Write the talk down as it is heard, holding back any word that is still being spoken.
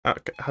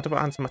Okay, how do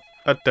I answer my...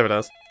 there it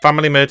is.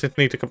 Family emergency,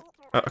 need to come...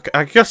 okay,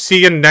 I just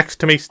see you next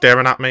to me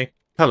staring at me.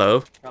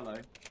 Hello. Hello.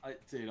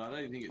 Dude, I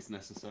don't think it's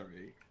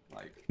necessary.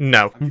 Like...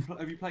 No.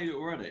 Have you played it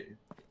already?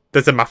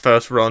 This is my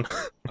first run.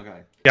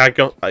 Okay. I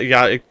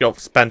got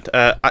spent,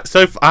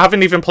 so I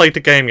haven't even played the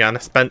game yet, and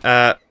I spent,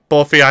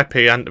 4 VIP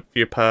and a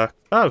few perks.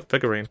 Oh,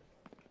 figurine.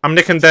 I'm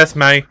nicking this,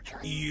 mate.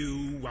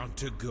 You want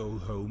to go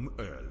home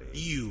early.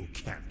 You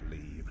can't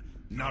leave.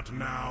 Not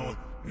now,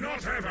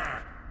 not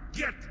ever.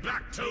 Get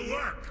back to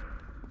work.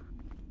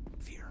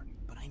 Fear,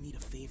 but I need a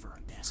favor.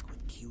 A desk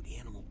with cute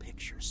animal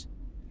pictures.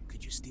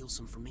 Could you steal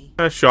some for me?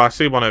 Sure, I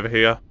see one over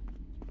here.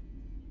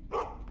 Do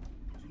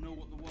you know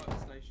what the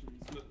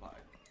workstations look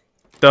like?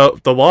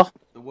 The what?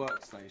 The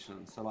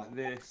workstation. So like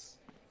this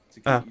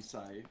to keep you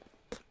safe.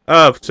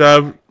 Oh,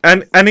 so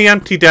any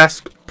empty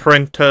desk,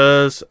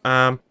 printers,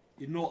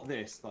 Not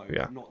this though.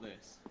 Yeah. Not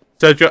this.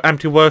 So your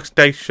empty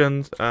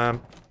workstations,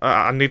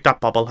 I need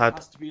that bobblehead. It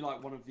has to be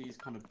like one of these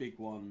kind of big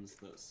ones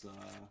that's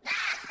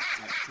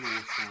like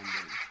floor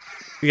standing.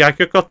 Yeah,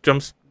 I got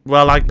jumps.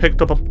 Well, I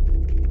picked up a...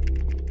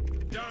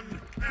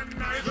 Done, and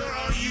neither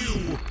are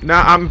you.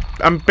 Nah,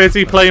 I'm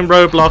busy playing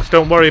Roblox,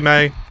 don't worry,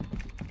 mate.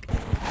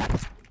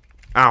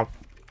 Ow.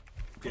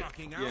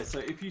 Yeah, so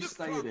if you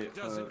stay in it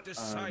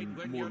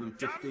for more than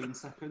 15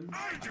 seconds,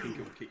 I think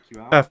it'll kick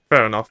you out.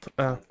 Fair enough.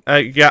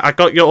 Yeah, I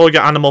got all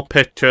your animal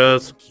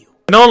pictures.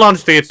 In all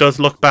honesty, it does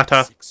look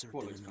better.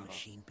 What looks better?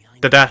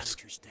 The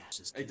desk.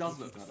 It does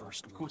look better.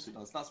 Of course it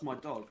does. That's my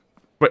dog.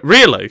 Wait,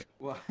 really?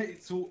 Well,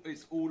 it's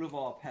all of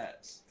our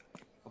pets,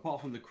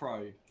 apart from the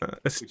crow,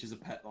 which is a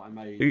pet that I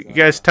made.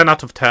 Yeah, it's 10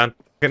 out of 10.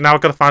 Okay, now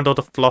I've got to find all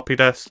the floppy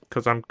disks,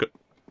 because I'm good.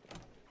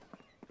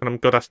 And I'm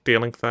good at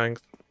stealing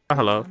things. Oh,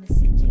 hello.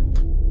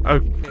 Oh.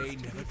 They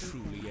never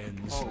truly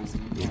ends.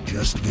 It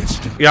just gets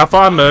to... Yeah, I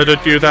thought I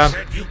murdered you then.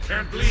 You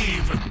can't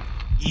leave.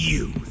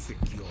 You think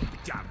you're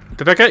done.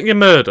 Did I get you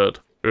murdered?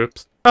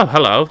 Oops. Oh,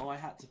 hello. I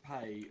had to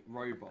pay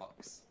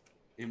Robux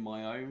in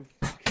my own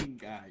fucking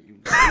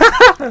game.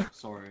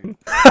 Sorry.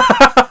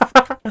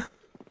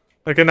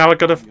 Okay, now I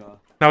gotta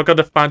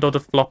find all the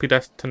floppy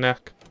disks to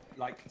nick.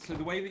 Like, so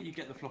the way that you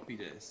get the floppy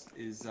disk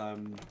is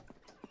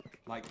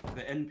like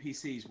the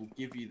NPCs will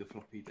give you the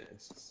floppy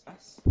disks.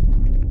 Yes.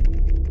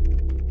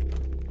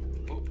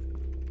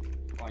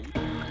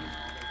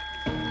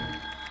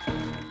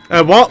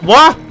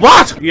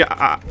 What? Yeah,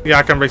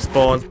 I can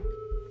respawn.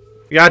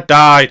 Yeah, I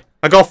died.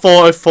 I got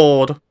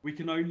forward. We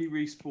can only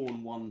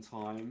respawn one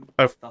time.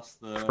 Oh, that's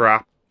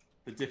crap.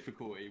 The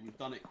difficulty. We've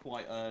done it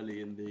quite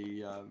early in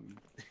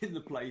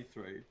the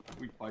playthrough.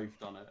 We've both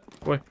done it.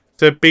 Wait,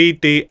 so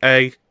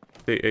BDACE.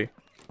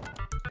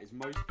 Is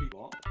most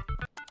people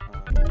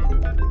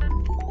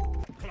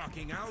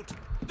Clocking out.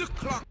 The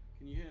clock.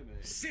 Can you hear me?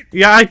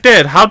 Yeah, I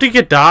did. How did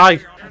you die?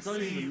 I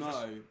don't even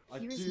know. I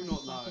do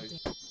not know.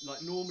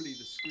 Like, normally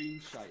the screen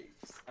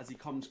shakes as he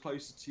comes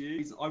closer to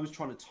you. I was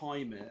trying to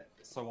time it,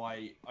 so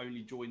I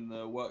only joined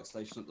the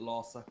workstation at the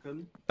last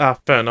second. Ah,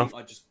 fair enough.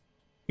 I just...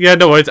 Yeah,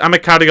 no worries. I'm gonna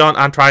carry on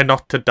and try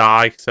not to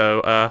die,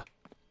 so,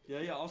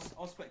 Yeah, I'll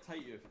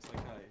spectate you if it's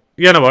okay.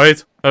 Yeah, no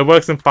worries. It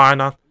works in fine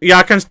now. Yeah,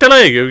 I can still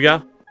hear you,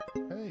 yeah?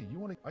 Hey,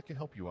 I can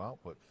help you out,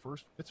 but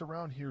first, it's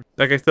around here.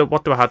 Okay, so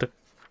what do I have to...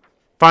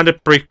 Find a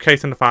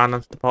briefcase in the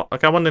finance department.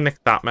 Okay, I want to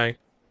nick that, mate.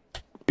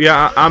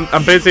 Yeah,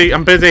 I'm busy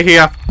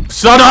here.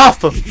 Sod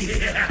off!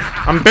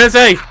 I'm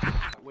busy!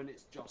 When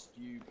it's just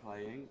you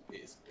playing,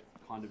 it's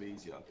kind of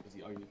easier, because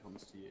he only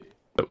comes to you.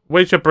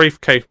 Where's your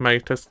briefcase,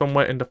 mate? It's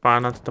somewhere in the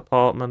finance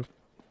department.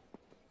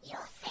 Your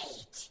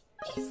fate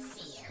is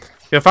sealed.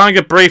 Yeah, find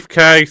your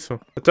briefcase.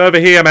 It's over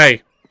here,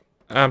 mate.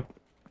 I can't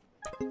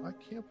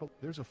believe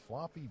there's a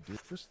floppy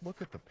disk. Just look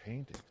at the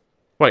painting.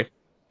 Wait.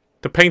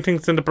 The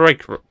painting's in the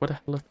break room. What the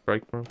hell is the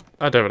break room?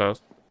 Oh, there it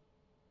is.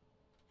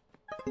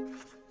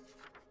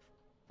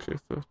 Okay,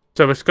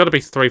 so it's got to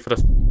be 3 for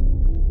this.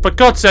 For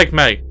God's sake,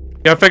 mate.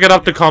 Yeah, I figured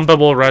out the combo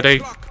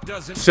already.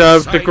 So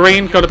the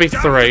green got to be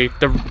 3.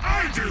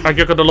 And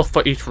you're going to look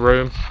for each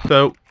room.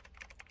 So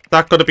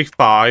that got to be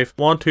 5.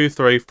 1, 2,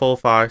 3, 4,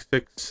 5,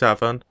 6,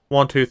 7.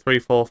 1, 2, 3,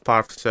 4,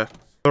 5, 6.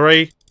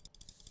 3,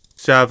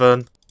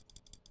 7,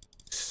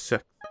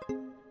 6.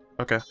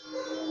 Okay.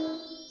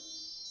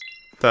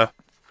 There.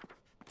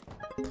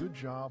 Good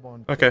job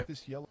on okay.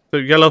 This yellow.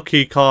 The yellow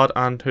key card,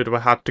 and who do I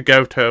have to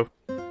go to?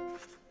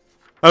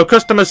 Oh,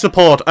 customer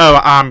support. Oh,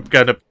 I'm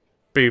gonna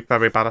be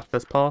very bad at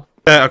this part.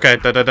 Okay,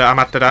 I'm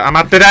at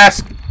the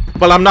desk.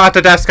 Well, I'm not at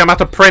the desk. I'm at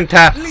the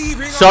printer.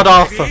 Sod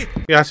off.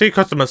 Yeah, I see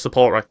customer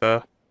support right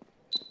there.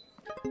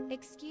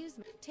 Excuse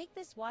me. Take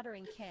this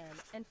watering can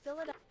and fill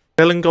it up.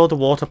 Filling all the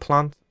water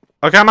plants.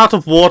 Okay, I'm out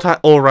of water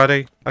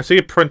already. I see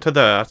a printer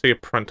there. I see a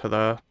printer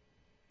there.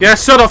 Yeah,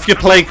 shut off, you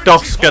plague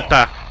dosket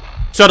there.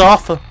 Shut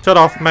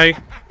off, mate.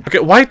 Okay,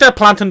 why is there a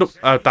plant in the...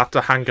 Oh, that's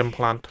a hanging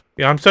plant.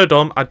 Yeah, I'm so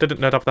dumb. I didn't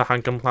know that was a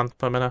hanging plant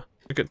for a minute.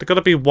 Okay, there's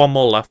gotta be one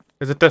more left.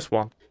 Is it this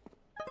one?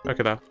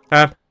 Okay, there.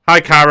 Hi,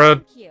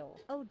 Karen.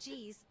 Oh,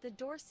 geez. The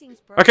door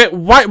seems broken. Okay,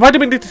 why do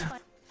we need to...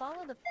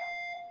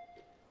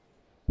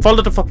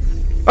 Follow the...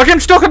 Okay, I'm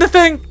stuck on the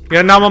thing!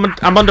 Yeah, now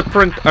I'm on the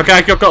print. Okay,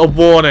 I got a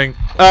warning.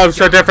 Oh,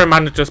 so different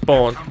manager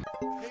spawn.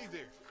 Hey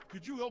there,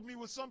 could you help me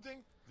with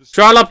something?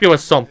 Sure, I'll help you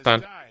with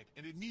something.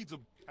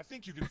 I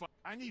think you can find.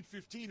 I need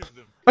 15 of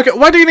them. Okay,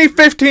 why do you need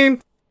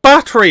 15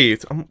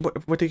 batteries?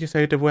 What did you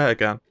say to where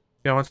again?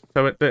 Yeah,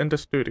 so in the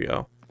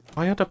studio.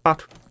 I had a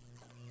battery.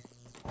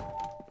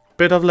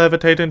 Bit of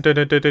levitating.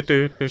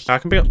 I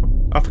can be.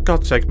 Oh, for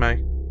God's sake,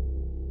 mate.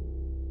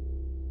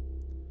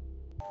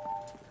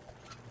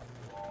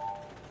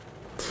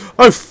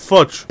 Oh,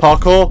 fudge.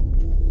 Parkour.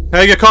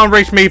 Hey, you can't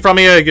reach me from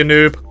here, you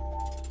noob.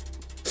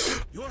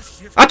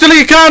 Actually,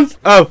 you can!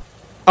 Oh.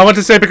 I want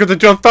to say because the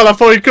jump fell, I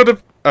thought you could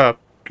have.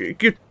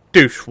 You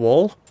douche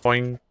wall.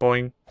 Boing,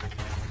 boing.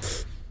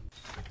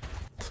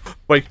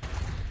 Wait.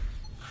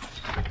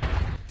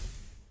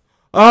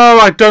 Oh,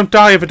 I don't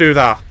die if I do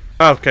that.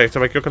 Okay,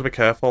 so you've got to be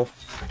careful.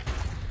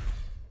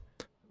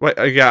 Wait,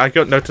 yeah, I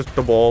got noticed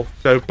the wall.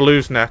 So,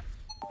 blue's next.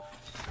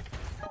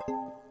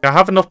 Yeah, I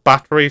have enough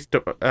batteries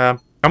to,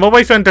 I'm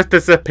always going to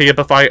disappear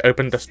before I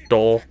open this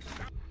door.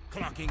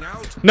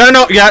 No,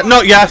 not yet,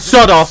 not yet.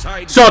 Sod off.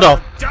 Sod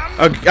off.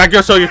 I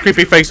just saw your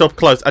creepy face up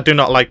close. I do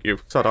not like you.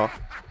 Sod off.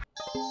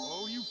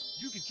 Oh, you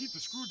can keep the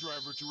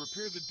screwdriver to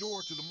repair the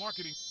door to the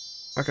marketing.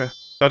 Okay,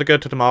 gotta go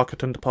to the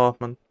marketing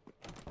department.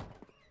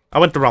 I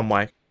went the wrong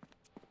way.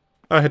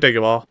 Oh, there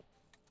you are.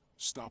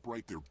 Stop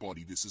right there,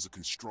 buddy. This is a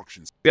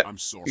construction. Yeah, I'm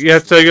sorry. yeah.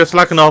 So you're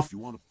slacking off.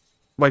 Wanna...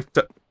 Wait,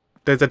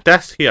 there's a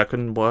desk here. I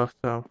couldn't work,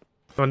 so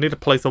I need to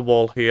place a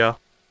wall here.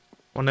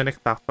 I want to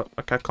nick that, but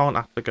okay, I can't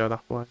actually go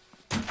that way.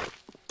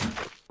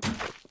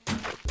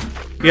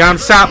 Yeah, I'm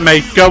sat,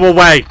 mate. Go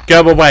away.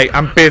 Go away.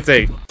 I'm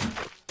busy.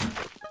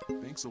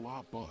 Thanks a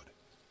lot, bud.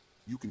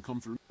 You can come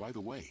through. By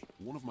the way,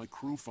 one of my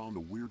crew found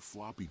a weird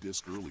floppy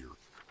disk earlier.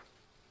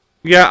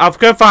 Yeah, I'll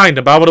go find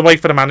him, but I want to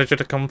wait for the manager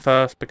to come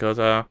first because,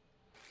 yeah,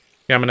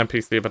 I'm an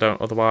NPC if I don't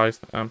otherwise.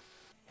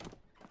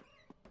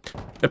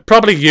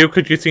 Probably you,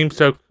 because you seem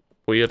so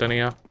weird in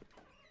here.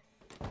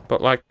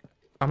 But, like,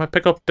 I might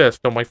pick up this,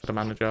 don't wait for the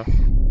manager.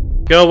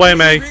 Go away,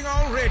 mate.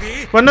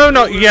 Well, no,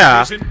 not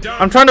yeah.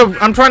 I'm trying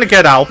to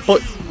get out,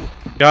 but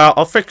yeah,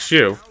 I'll fix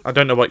you. I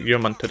don't know what you're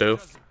meant to do.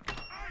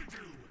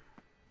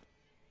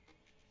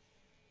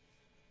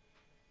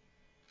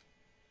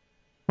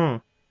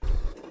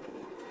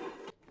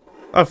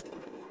 Oh,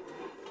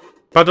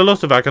 by the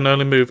looks of it, I can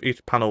only move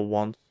each panel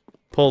once.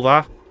 Pull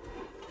that.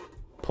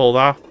 Pull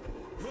that.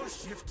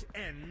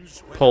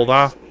 Pull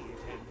that.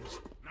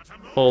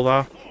 Pull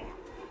that.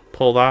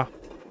 Pull that.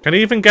 Can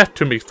he even get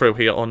to me through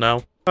here or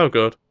no? Oh,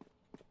 good.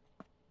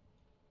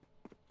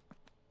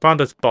 Found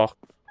this box.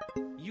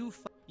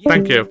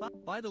 Thank you.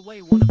 By the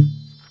way,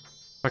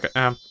 Okay,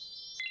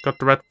 got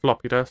the red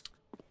floppy disk.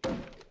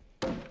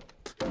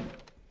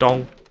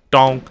 Dong,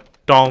 dong,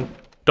 dong,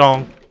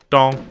 dong,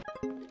 dong.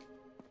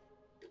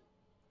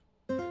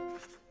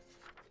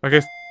 Okay,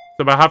 so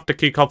I have the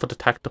key card for the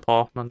tech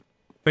department.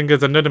 I think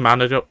there's another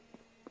manager.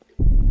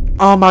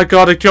 Oh my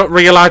god, I just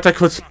realized I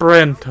could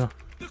sprint.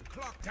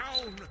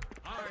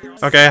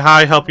 Okay,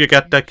 hi, help you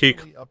get the key.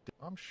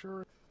 I'm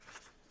sure.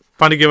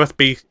 Find a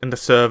USB in the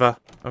server.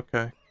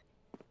 Okay.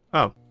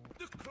 Oh.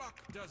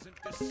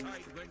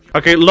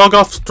 Okay, log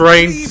off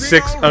strain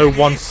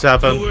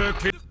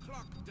 6017.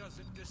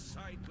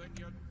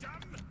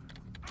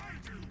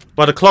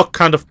 Well, the clock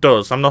kind of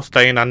does. I'm not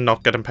staying and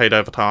not getting paid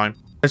overtime.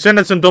 As soon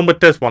as I'm done with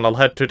this one, I'll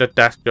head to the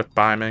desk just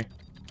by me.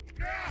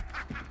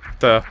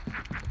 There.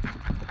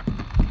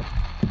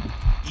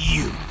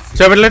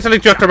 So we're literally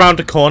just around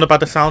the corner by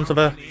the sounds of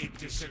it.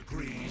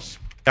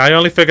 Yeah, I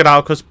only figured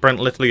out because Brent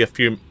literally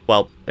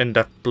in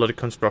the bloody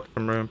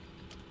construction room.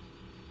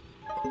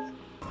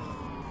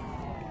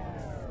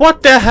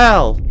 What the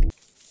hell?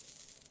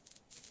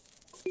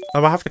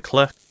 Oh, I have to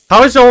click.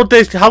 How is all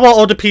this? How are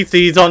all the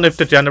PCs on if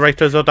the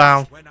generators are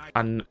down?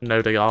 And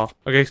no, they are.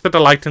 Okay, so the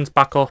lighting's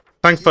back up.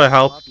 Thanks for the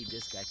help.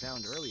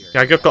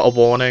 Yeah, I just got a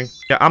warning.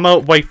 Yeah, I'm gonna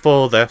wait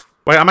for this.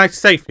 Wait, am I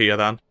safe here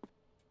then?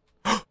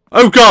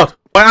 Oh god!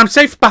 Wait, I'm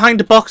safe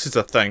behind the boxes,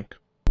 I think.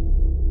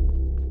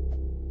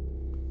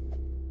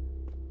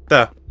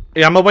 There.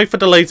 Yeah, I'm gonna wait for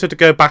the laser to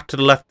go back to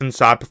the left-hand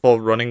side before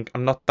running.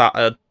 I'm not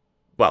that,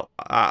 well,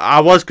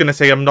 I was gonna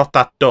say I'm not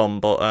that dumb,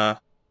 but,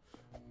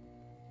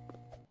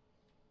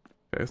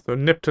 okay, so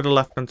nip to the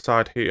left-hand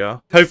side here.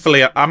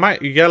 Hopefully, I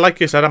might, yeah, like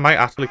you said, I might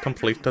actually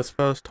complete this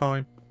first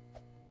time.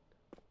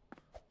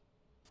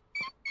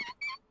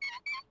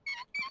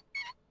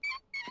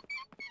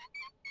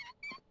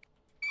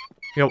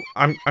 Yo,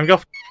 I'm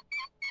just...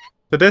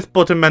 So this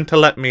button meant to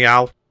let me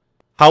out.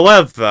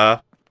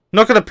 However, I'm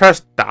not going to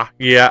press that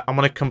yet. I'm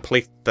going to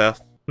complete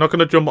this. I'm not going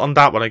to jump on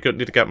that one. I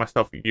need to get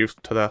myself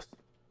used to this.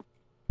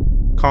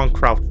 Can't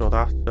crouch or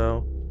that,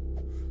 so...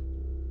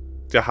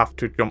 I have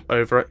to jump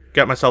over it.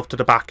 Get myself to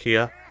the back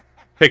here.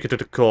 Take it to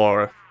the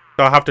core.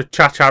 So I have to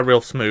cha-cha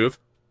real smooth.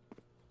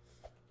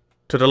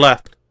 To the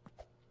left.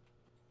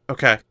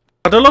 Okay.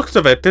 By the looks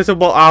of it, this is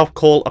what I'll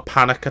call a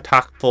panic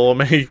attack for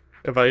me.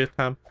 If I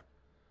attempt.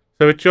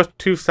 So it's just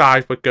two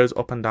sides but goes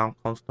up and down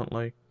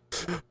constantly.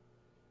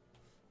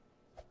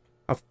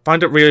 I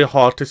find it really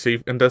hard to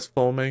see in this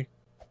for me.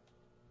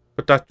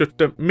 But that's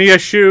just me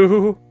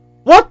issue.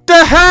 What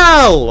the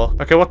hell?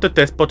 Okay, what did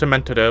this button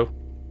meant to do?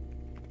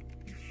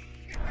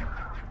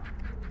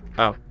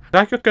 Oh. Did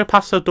I just go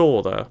past the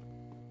door there?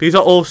 These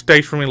are all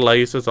stationary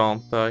lasers,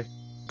 aren't they?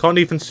 Can't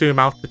even zoom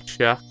out to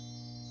check.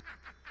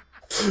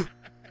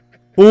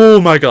 Oh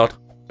my god.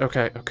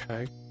 Okay,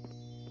 okay.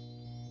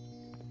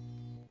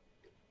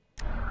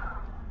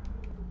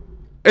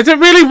 Is it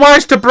really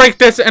wise to break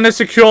this in a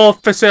secure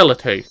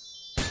facility?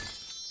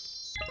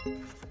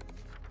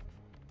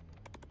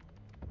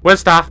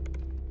 Where's that?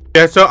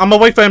 Yeah, so I'm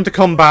gonna wait for him to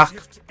come back,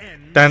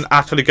 then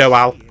actually go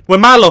out.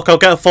 With my luck, I'll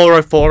get a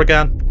 404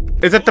 again.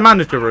 Is it the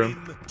manager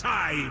room?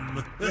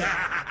 Time.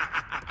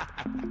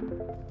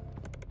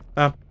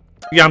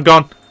 Yeah, I'm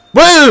gone.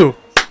 Woo!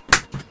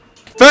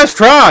 First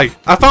try!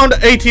 I found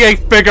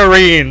 88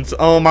 figurines!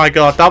 Oh my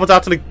god, that was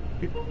actually...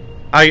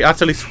 I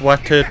actually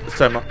sweated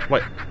so much.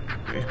 Wait.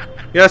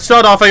 Yeah,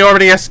 Sod Off, I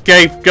already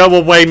escaped. Go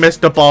away,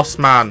 Mr. Boss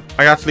Man.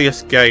 I actually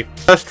escaped.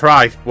 First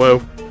try. Whoa.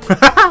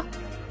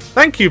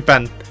 Thank you,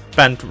 Bent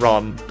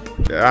Ron.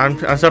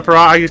 I'm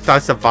surprised I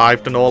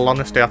survived, in all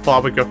honesty. I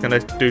thought we were going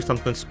to do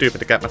something stupid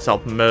to get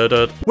myself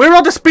murdered. Where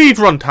are the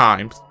speedrun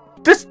times?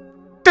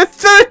 The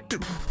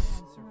third...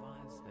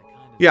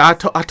 Yeah,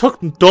 I took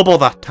double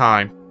that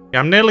time.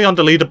 Yeah, I'm nearly on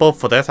the leaderboard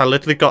for this. I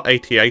literally got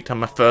 88 on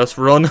my first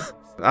run.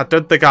 I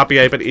don't think I'll be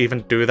able to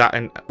even do that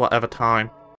in whatever time.